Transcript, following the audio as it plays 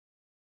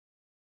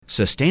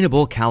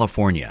Sustainable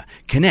California.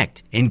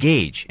 Connect,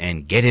 engage,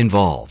 and get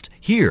involved.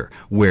 Here,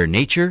 where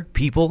nature,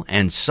 people,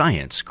 and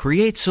science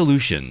create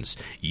solutions.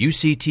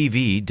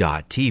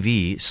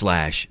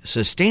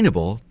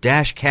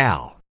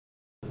 uctv.tv/sustainable-cal.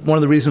 One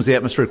of the reasons the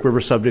atmospheric river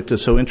subject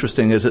is so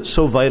interesting is it's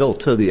so vital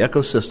to the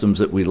ecosystems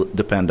that we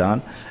depend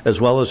on, as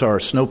well as our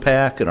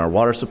snowpack and our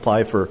water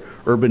supply for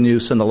urban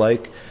use and the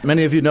like.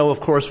 Many of you know,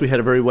 of course, we had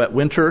a very wet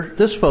winter.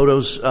 This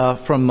photo's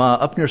from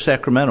up near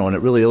Sacramento, and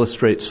it really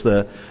illustrates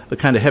the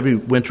kind of heavy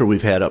winter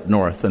we've had up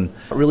north, and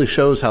it really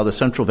shows how the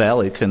Central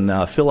Valley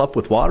can fill up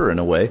with water in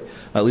a way,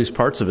 at least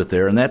parts of it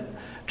there. And that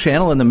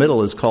channel in the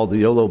middle is called the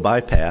Yolo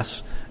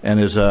Bypass, and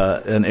is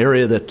an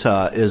area that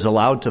is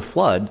allowed to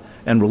flood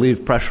and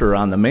relieve pressure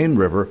on the main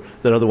river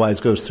that otherwise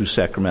goes through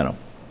Sacramento.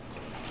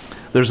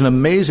 There's an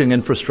amazing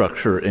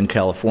infrastructure in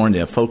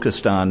California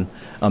focused on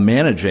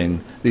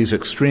managing these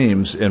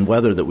extremes in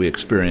weather that we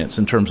experience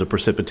in terms of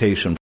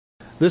precipitation.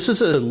 This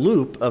is a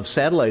loop of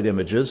satellite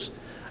images,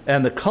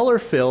 and the color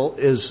fill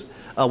is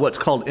what's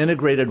called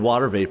integrated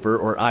water vapor,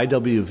 or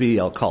IWV,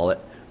 I'll call it.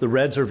 The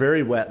reds are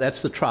very wet.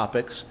 That's the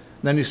tropics.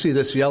 And then you see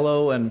this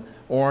yellow and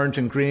orange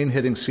and green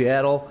hitting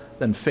Seattle,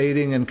 then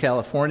fading in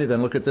California.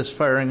 Then look at this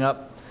firing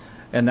up.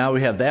 And now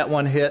we have that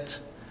one hit.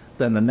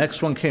 Then the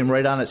next one came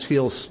right on its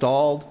heels,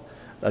 stalled,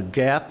 a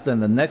gap.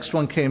 Then the next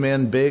one came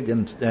in big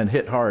and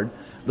hit hard.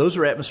 Those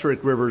are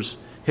atmospheric rivers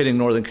hitting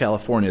Northern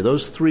California.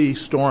 Those three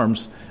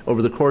storms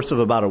over the course of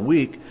about a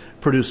week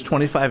produced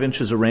 25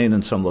 inches of rain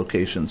in some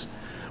locations,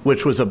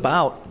 which was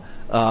about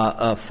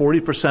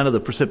 40% of the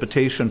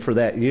precipitation for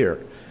that year.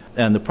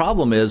 And the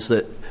problem is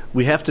that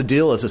we have to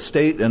deal as a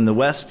state and the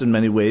West in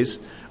many ways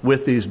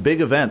with these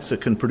big events that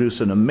can produce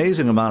an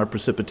amazing amount of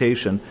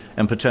precipitation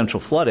and potential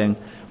flooding.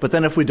 But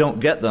then if we don't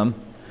get them,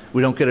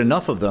 we don't get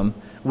enough of them,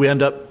 we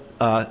end up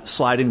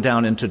sliding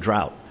down into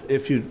drought.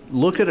 If you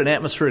look at an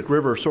atmospheric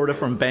river sort of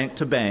from bank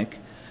to bank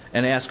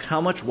and ask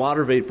how much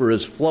water vapor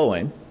is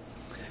flowing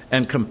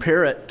and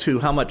compare it to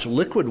how much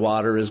liquid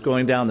water is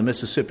going down the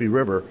Mississippi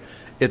River,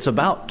 it's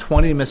about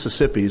 20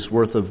 Mississippis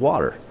worth of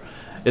water.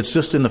 It's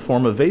just in the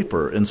form of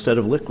vapor instead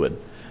of liquid.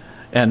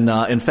 And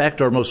in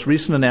fact, our most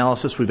recent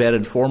analysis, we've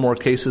added 4 more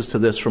cases to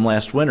this from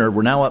last winter.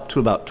 We're now up to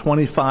about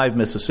 25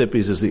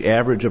 Mississippis as the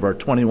average of our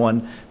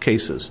 21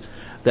 cases.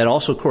 That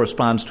also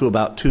corresponds to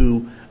about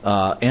 2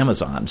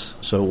 Amazons.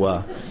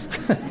 So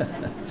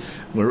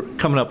we're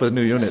coming up with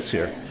new units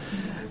here.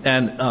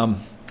 And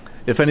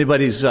if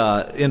anybody's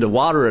into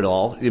water at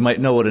all, you might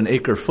know what an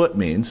acre foot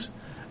means.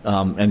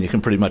 And you can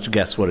pretty much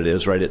guess what it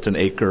is, right? It's an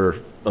acre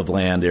of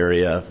land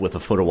area with a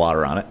foot of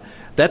water on it.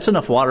 That's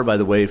enough water, by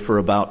the way, for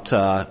about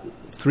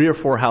 3 or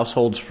 4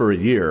 households for a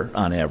year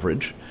on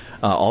average.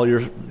 All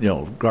your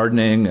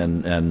gardening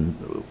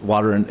and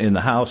water in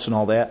the house and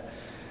all that.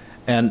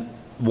 And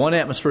one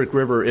atmospheric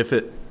river, if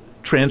it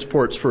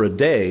transports for a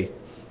day,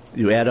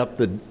 you add up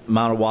the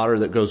amount of water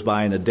that goes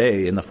by in a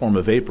day in the form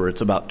of vapor,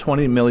 it's about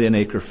 20 million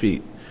acre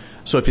feet.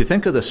 So if you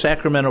think of the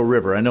Sacramento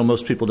River, I know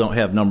most people don't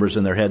have numbers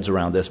in their heads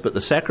around this, but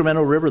the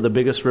Sacramento River, the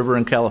biggest river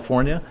in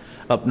California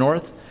up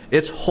north,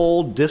 its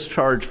whole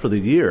discharge for the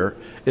year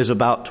is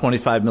about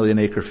 25 million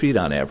acre feet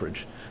on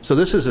average. So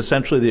this is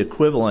essentially the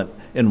equivalent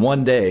in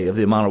one day of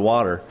the amount of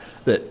water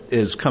that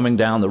is coming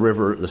down the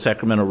river, the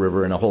Sacramento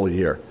River, in a whole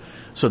year.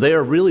 So they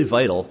are really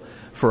vital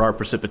for our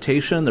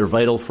precipitation. They're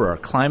vital for our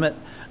climate.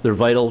 They're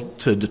vital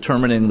to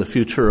determining the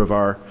future of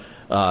our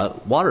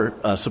water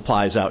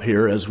supplies out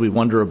here as we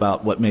wonder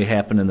about what may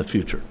happen in the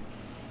future.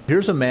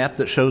 Here's a map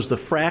that shows the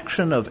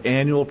fraction of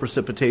annual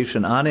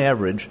precipitation on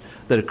average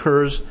that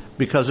occurs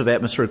because of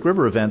atmospheric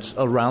river events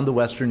around the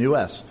western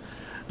U.S.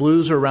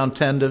 Blues are around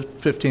 10 to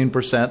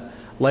 15%,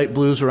 light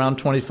blues around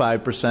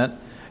 25%,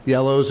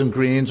 yellows and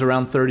greens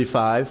around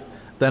 35%,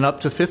 then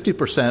up to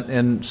 50%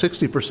 and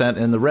 60%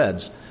 in the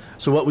reds.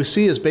 So what we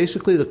see is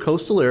basically the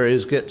coastal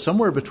areas get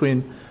somewhere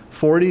between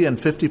 40 and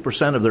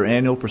 50% of their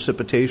annual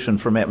precipitation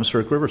from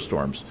atmospheric river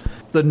storms.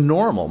 The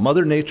normal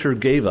Mother Nature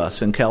gave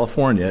us in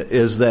California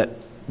is that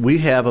we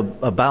have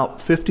about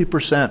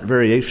 50%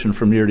 variation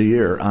from year to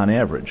year on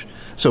average.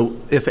 So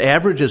if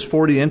average is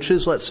 40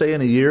 inches, let's say,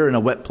 in a year in a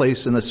wet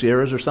place in the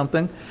Sierras or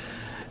something,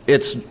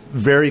 it's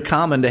very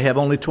common to have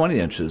only 20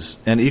 inches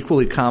and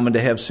equally common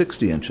to have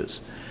 60 inches.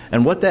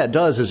 And what that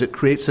does is it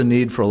creates a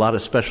need for a lot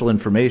of special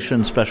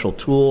information, special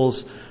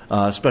tools,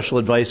 special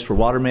advice for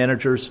water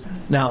managers.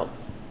 Now,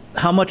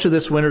 how much of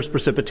this winter's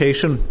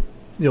precipitation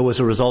was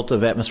a result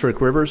of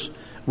atmospheric rivers?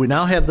 We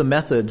now have the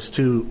methods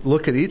to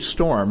look at each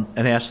storm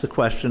and ask the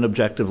question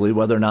objectively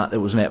whether or not it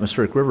was an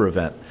atmospheric river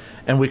event.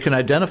 And we can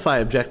identify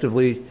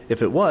objectively,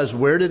 if it was,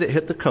 where did it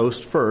hit the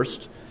coast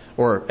first,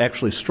 or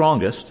actually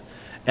strongest,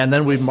 and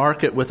then we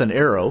mark it with an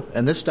arrow.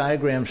 And this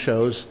diagram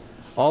shows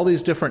all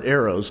these different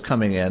arrows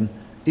coming in.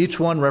 Each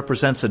one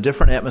represents a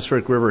different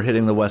atmospheric river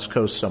hitting the west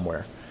coast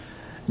somewhere.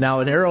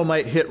 Now, an arrow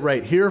might hit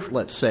right here,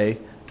 let's say.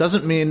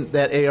 Doesn't mean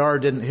that AR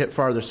didn't hit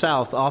farther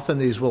south. Often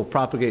these will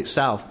propagate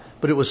south,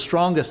 but it was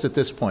strongest at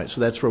this point, so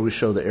that's where we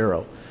show the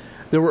arrow.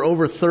 There were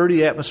over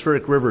 30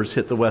 atmospheric rivers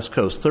hit the west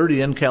coast,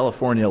 30 in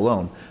California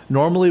alone.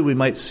 Normally we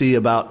might see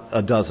about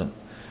a dozen.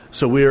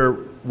 So we're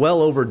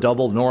well over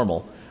double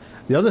normal.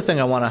 The other thing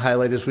I want to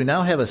highlight is we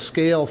now have a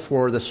scale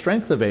for the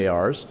strength of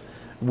ARs,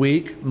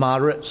 weak,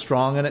 moderate,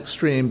 strong, and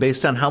extreme,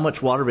 based on how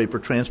much water vapor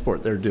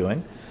transport they're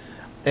doing.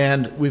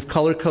 And we've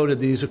color-coded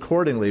these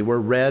accordingly, where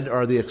red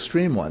are the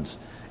extreme ones.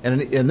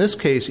 And in this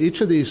case,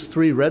 each of these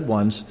 3 red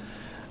ones,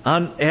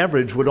 on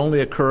average, would only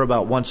occur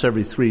about once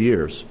every 3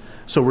 years.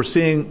 So we're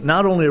seeing,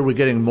 not only are we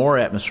getting more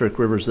atmospheric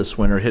rivers this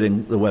winter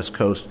hitting the West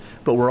Coast,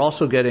 but we're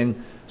also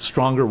getting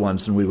stronger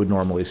ones than we would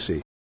normally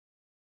see.